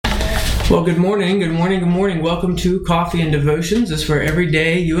Well, good morning. Welcome to Coffee and Devotions. This is where every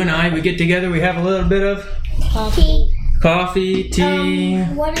day you and I, we get together, we have a little bit of coffee, tea,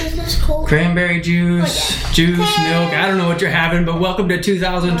 what is this called? Cranberry juice, milk. I don't know what you're having, but welcome to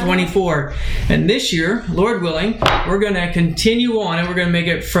 2024. And this year, Lord willing, we're going to continue on and we're going to make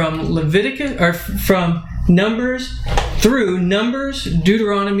it from Leviticus, or from Numbers through Numbers,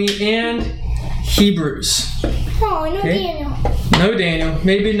 Deuteronomy, and Hebrews. Oh, no, okay. Daniel. No Daniel.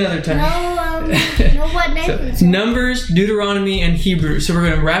 Maybe another time. No what Nathan so, Numbers, Deuteronomy, and Hebrews. So we're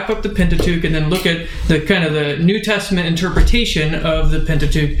going to wrap up the Pentateuch and then look at the kind of the New Testament interpretation of the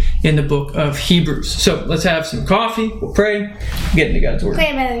Pentateuch in the book of Hebrews. So let's have some coffee. We'll pray. Get into God's Word.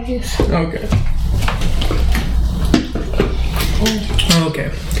 Cranberry juice. Okay.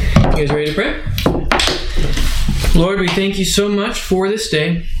 Okay. You guys ready to pray? Lord, we thank you so much for this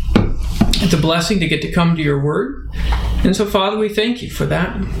day. It's a blessing to get to come to your word. And so, Father, we thank you for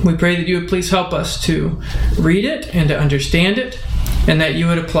that. We pray that you would please help us to read it and to understand it, and that you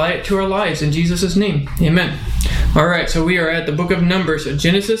would apply it to our lives. In Jesus' name, amen. All right, so we are at the book of Numbers. So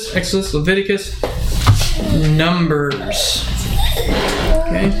Genesis, Exodus, Leviticus, Numbers.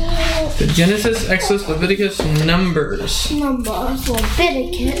 Okay. So Genesis, Exodus, Leviticus, Numbers. Numbers,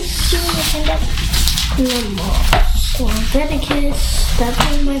 Leviticus. Leviticus, that's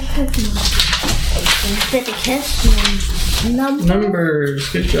my cookie. Leviticus, Numbers,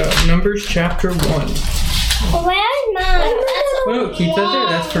 good job. Numbers chapter 1. Where's mine? Oh, keep that there.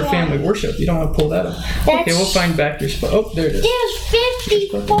 That's for family worship. You don't want to pull that up. Okay, we'll find back your spot. Oh, there it is. There's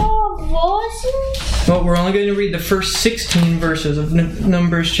 54 verses. Well, we're only going to read the first 16 verses of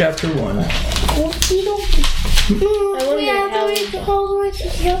Numbers chapter 1. We have to read the whole way to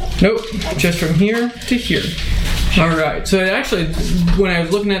here. Nope, just from here to here. All right, so actually, when I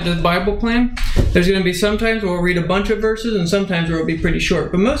was looking at the Bible plan, there's going to be sometimes where we'll read a bunch of verses and sometimes where it'll be pretty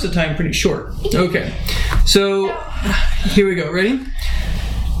short, but most of the time pretty short. Okay, so here we go. Ready?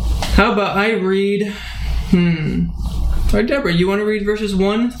 How about I read, All right, Deborah, you want to read verses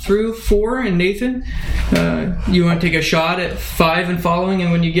 1 through 4, and Nathan, you want to take a shot at 5 and following,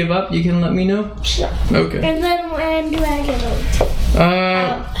 and when you give up, you can let me know? Sure. Okay. And then when do I get up?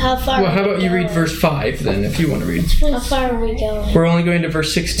 How far? Well, how about you read verse 5 then, if you want to read? How far are we going? We're only going to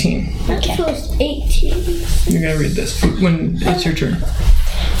verse 16. Okay. Verse 18. You're going to read this when it's your turn.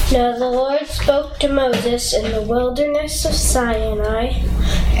 Now the Lord spoke to Moses in the wilderness of Sinai,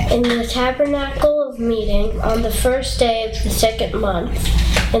 in the tabernacle of meeting, on the first day of the second month,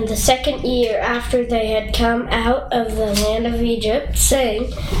 in the second year after they had come out of the land of Egypt,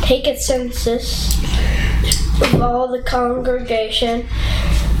 saying, Take a census of all the congregation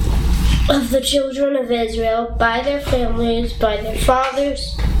of the children of Israel, by their families, by their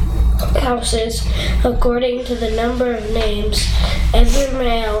fathers' houses, according to the number of names, every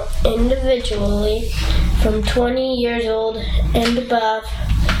male individually from 20 years old and above,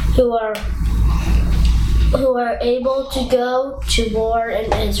 who are able to go to war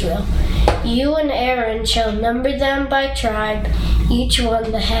in Israel. You and Aaron shall number them by tribe, each one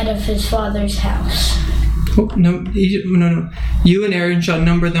the head of his father's house. Oh, no. You and Aaron shall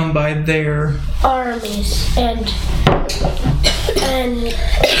number them by their armies, and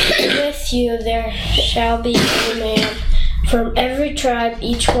with you there shall be a man from every tribe,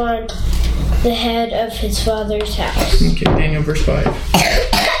 each one the head of his father's house. Okay, Daniel, verse 5.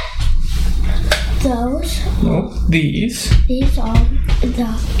 These are the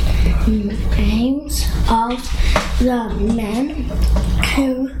names of the men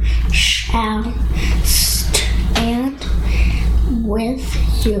who shall stand with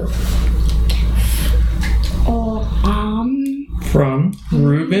you. From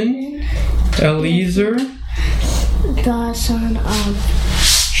Reuben, Eliezer, the son of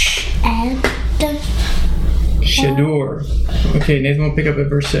Shedeur. Okay, Nathan will pick up at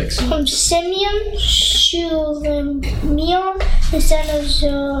verse 6. From Simeon, Shulammiel, the son of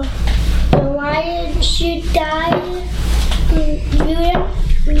Eliashudai,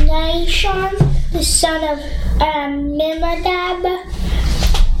 Nahshon, the son of Amminadab,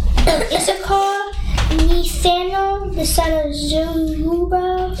 Issachar, Nathanael, the son of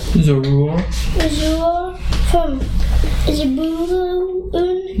Zeruah, from Zebulun,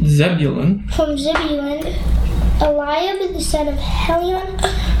 Eliab, the son of Helion,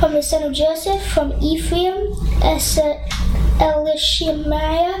 from the son of Joseph, from Ephraim,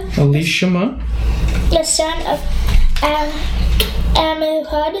 Elishama, the son of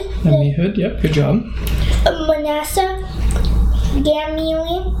Amihud, yep, good job. Manasseh,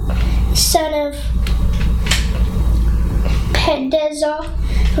 Gamaliel, son of Pedazah,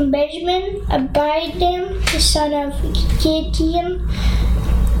 from Benjamin, Abidan, the son of Gideon,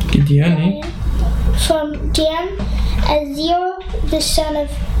 Diani. From Dan, Azir, the son of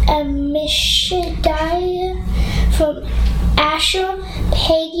Amishadiah. From Asher,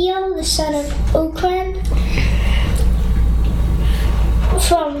 Pagiel, the son of Okran.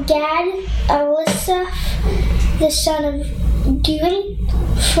 From Gad, Elisaph, the son of Duri.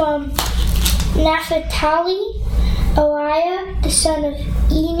 From Naphtali, Eliah, the son of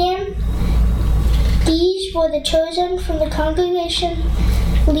Enan. These were the chosen from the congregation,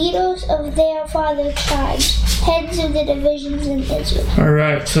 leaders of their father tribes, heads of the divisions in Israel. All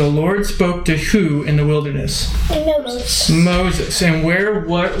right, so the Lord spoke to who in the wilderness? Moses. And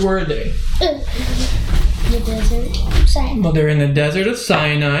what were they? The desert. Well, they're in the desert of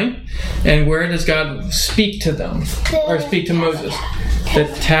Sinai. And where does God speak to them? Or speak to Moses? The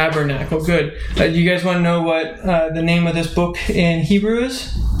tabernacle. Good. You guys want to know what the name of this book in Hebrew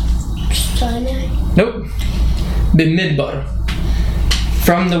is? Sinai. Nope. Bimidbar.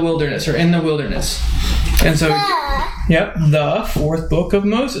 From the wilderness, or in the wilderness. And so, the fourth book of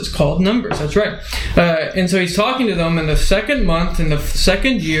Moses, called Numbers. That's right. And so he's talking to them in the second month, in the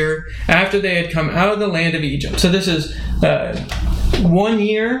second year, after they had come out of the land of Egypt. So this is 1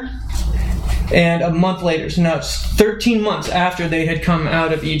 year and a month later. So now it's 13 months after they had come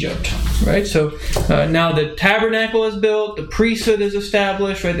out of Egypt. Right? So now the tabernacle is built, the priesthood is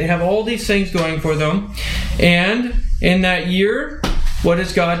established, right? They have all these things going for them. And in that year, what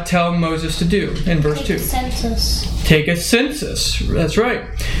does God tell Moses to do in verse 2? Take a census. Take a census. That's right.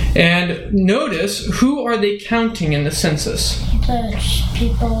 And notice, who are they counting in the census? The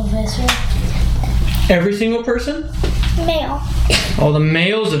people of Israel. Every single person? Male. All the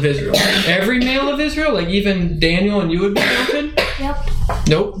males of Israel. Every male of Israel? Like even Daniel and you would be counted? Yep.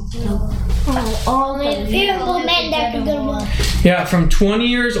 Nope. All the Beautiful men that can go to war. Yeah, from 20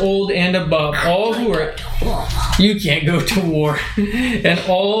 years old and above, all who are... You can't go to war. And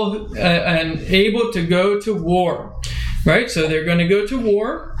all and able to go to war. Right? So they're going to go to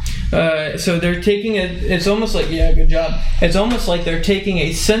war. So they're taking it's almost like, good job. It's almost like they're taking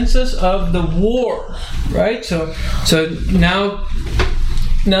a census of the war. Right? So now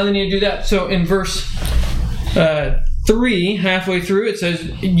they need to do that. So in verse 3, halfway through, it says,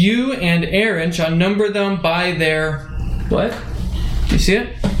 you and Aaron shall number them by their... What? You see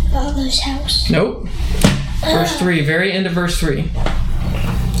it? Father's house. Nope. Verse 3, very end of verse 3.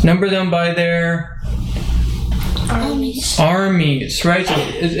 Number them by their... Armies, right? So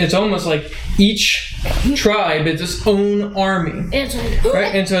it's almost like each tribe is its own army.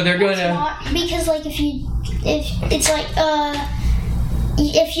 Right? And so they're going to... Because like if it's like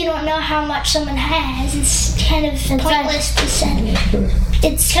if you don't know how much someone has, it's kind of pointless to send.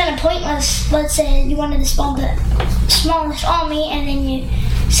 It's kind of pointless. Let's say you wanted to spawn the smallest army, and then you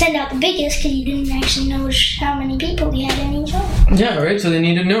send out the biggest because you didn't actually know how many people you had in each army. Yeah, right. So they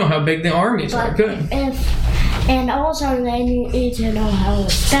need to know how big the armies are. Good. And also they need to know how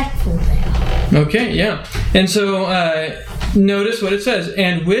respectful they are. Okay, yeah. And so notice what it says.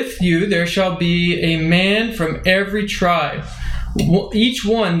 And with you there shall be a man from every tribe, each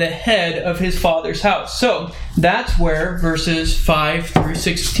one the head of his father's house. So that's where verses 5 through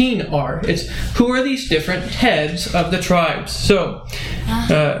 16 are. It's who are these different heads of the tribes. So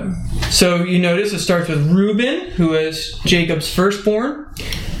you notice it starts with Reuben, who is Jacob's firstborn.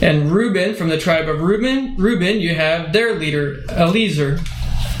 And Reuben, from the tribe of Reuben, you have their leader, Eliezer.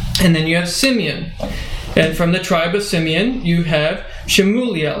 And then you have Simeon. And from the tribe of Simeon, you have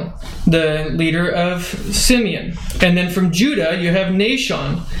Shemuliel, the leader of Simeon. And then from Judah, you have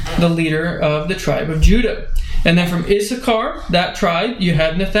Nashon, the leader of the tribe of Judah. And then from Issachar, that tribe, you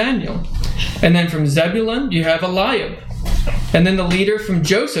have Nathaniel. And then from Zebulun, you have Eliab. And then the leader from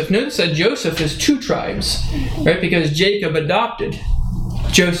Joseph. Notice that Joseph is 2 tribes, right? Because Jacob adopted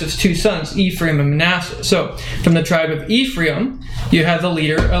Joseph's 2 sons, Ephraim and Manasseh. So, from the tribe of Ephraim, you have the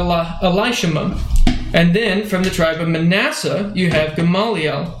leader Elishama. And then, from the tribe of Manasseh, you have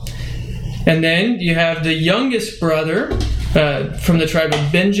Gamaliel. And then, you have the youngest brother from the tribe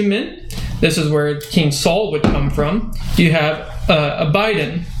of Benjamin. This is where King Saul would come from. You have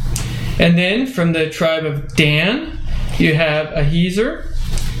Abidan. And then, from the tribe of Dan, you have Ahiezer.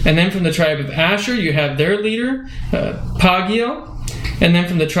 And then, from the tribe of Asher, you have their leader, Pagiel. And then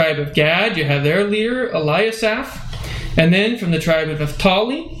from the tribe of Gad, you have their leader, Eliasaph. And then from the tribe of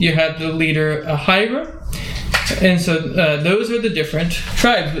Naphtali, you have the leader, Ahira. And so those are the different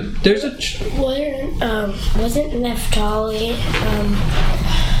tribes. But there's a... Wasn't Naphtali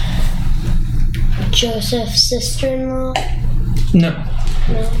Joseph's sister-in-law? No.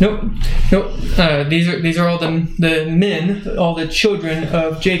 Nope. These are all the men, all the children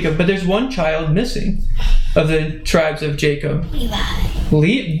of Jacob. But there's one child missing of the tribes of Jacob. Levi.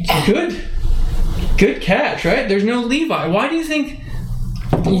 Good catch, right? There's no Levi. Why do you think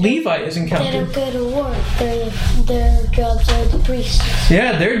Levi isn't counted? They don't go to war. Their jobs are the priests.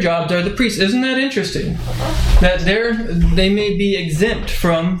 Yeah, their jobs are the priests. Isn't that interesting? That they may be exempt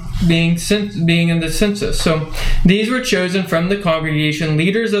from being in the census. So these were chosen from the congregation,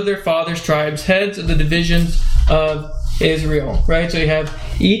 leaders of their fathers' tribes, heads of the divisions of Israel, right? So you have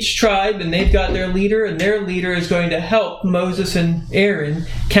each tribe, and they've got their leader, and their leader is going to help Moses and Aaron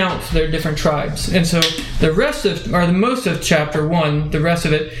count their different tribes. And so the most of chapter 1, the rest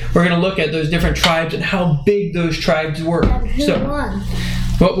of it, we're going to look at those different tribes and how big those tribes were. So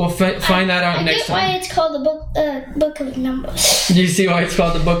we'll find that out next time. I get why it's called the book of Numbers. Do you see why it's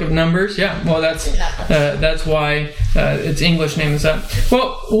called the Book of Numbers? Yeah, well, that's why its English name is that.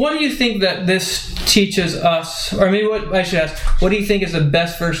 Well, what do you think that this teaches us? Or maybe what I should ask, what do you think is the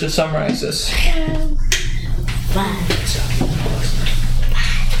best verse to summarize this?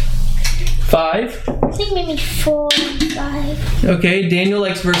 5? I think maybe 4 and 5. Okay, Daniel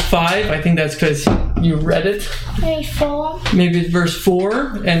likes verse 5. I think that's because you read it. Maybe 4. Maybe it's verse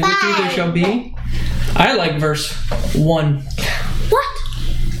 4, and with you there shall be. I like verse 1. What?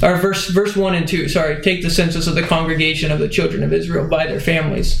 Or verse 1 and 2. Sorry, take the census of the congregation of the children of Israel by their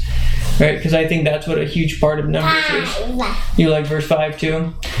families. Right, because I think that's what a huge part of Numbers is. You like verse 5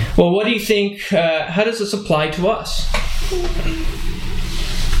 too? Well, what do you think? How does this apply to us?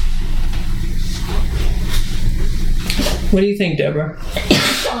 What do you think, Deborah?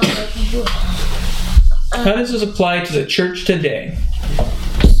 How does this apply to the church today?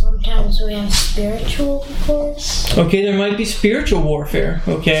 Sometimes we have spiritual wars. Okay, there might be spiritual warfare,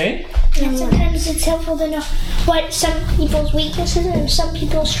 okay? And sometimes it's helpful to know what some people's weaknesses and some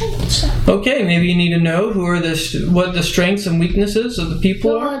people's strengths are. Okay, maybe you need to know what the strengths and weaknesses of the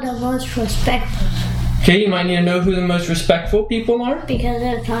people Who are. are the most respectful? Okay, you might need to know who the most respectful people are. Because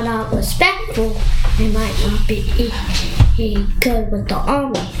if they're not respectful, they might not be good with the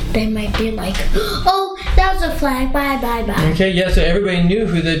army. They might be like, oh, that was a flag, bye, bye, bye. Okay, yeah, so everybody knew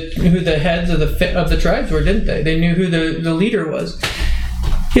who the heads of the tribes were, didn't they? They knew who the leader was.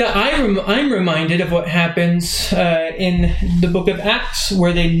 Yeah, I'm reminded of what happens in the book of Acts,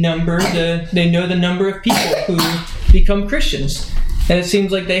 where they know the number of people who become Christians. And it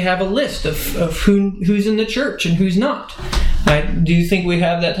seems like they have a list of who's in the church and who's not. Do you think we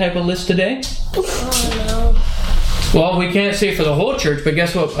have that type of list today? Oh, no. Well, we can't say for the whole church, but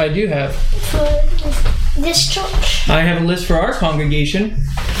guess what I do have? For this church. I have a list for our congregation.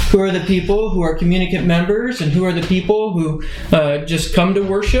 Who are the people who are communicant members, and who are the people who just come to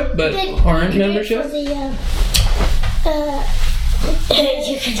worship but aren't membership?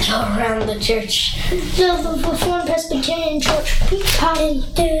 You can go around the church. The Reformed Presbyterian Church. We probably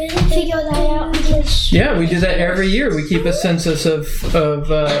figure that out because... Yeah, we do that every year. We keep a census of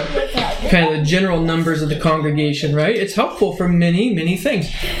kind of the general numbers of the congregation, right? It's helpful for many, many things.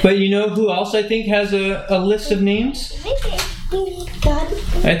 But you know who else I think has a list of names? God.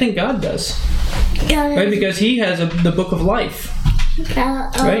 I think God does. Right, because He has the book of life.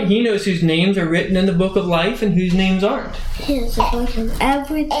 Right? He knows whose names are written in the book of life and whose names aren't. He has a book of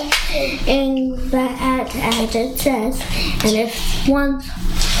everything that as it says. And if one's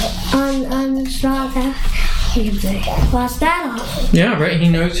not there, he can say, cross that off. Yeah, right. He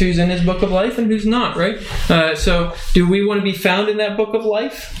knows who's in His book of life and who's not, right? So do we want to be found in that book of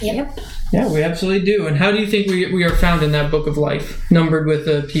life? Yep. Yeah, we absolutely do. And how do you think we are found in that book of life, numbered with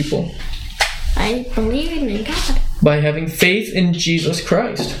the people? By believing in God. By having faith in Jesus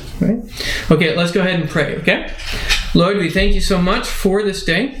Christ, right? Okay, let's go ahead and pray, okay? Lord, we thank You so much for this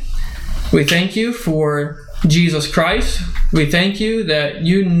day. We thank You for Jesus Christ. We thank You that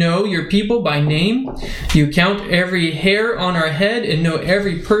You know Your people by name. You count every hair on our head and know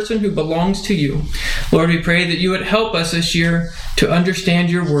every person who belongs to You. Lord, we pray that You would help us this year to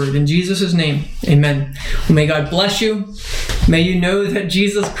understand Your word. In Jesus' name, amen. Well, may God bless you. May you know that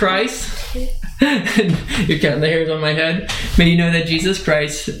Jesus Christ... You're counting the hairs on my head. May you know that Jesus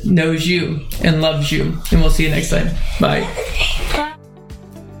Christ knows you and loves you. And we'll see you next time. Bye.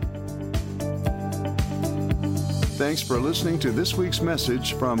 Thanks for listening to this week's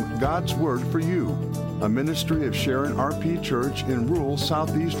message from God's Word for You, a ministry of Sharon RP Church in rural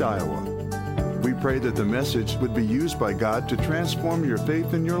southeast Iowa. We pray that the message would be used by God to transform your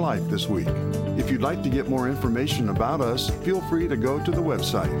faith in your life this week. If you'd like to get more information about us, feel free to go to the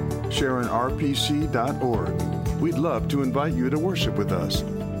website, SharonRPC.org. We'd love to invite you to worship with us.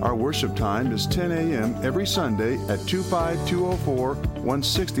 Our worship time is 10 a.m. every Sunday at 25204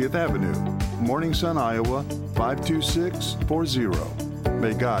 160th Avenue, Morning Sun, Iowa, 52640.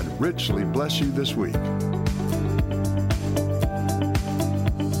 May God richly bless you this week.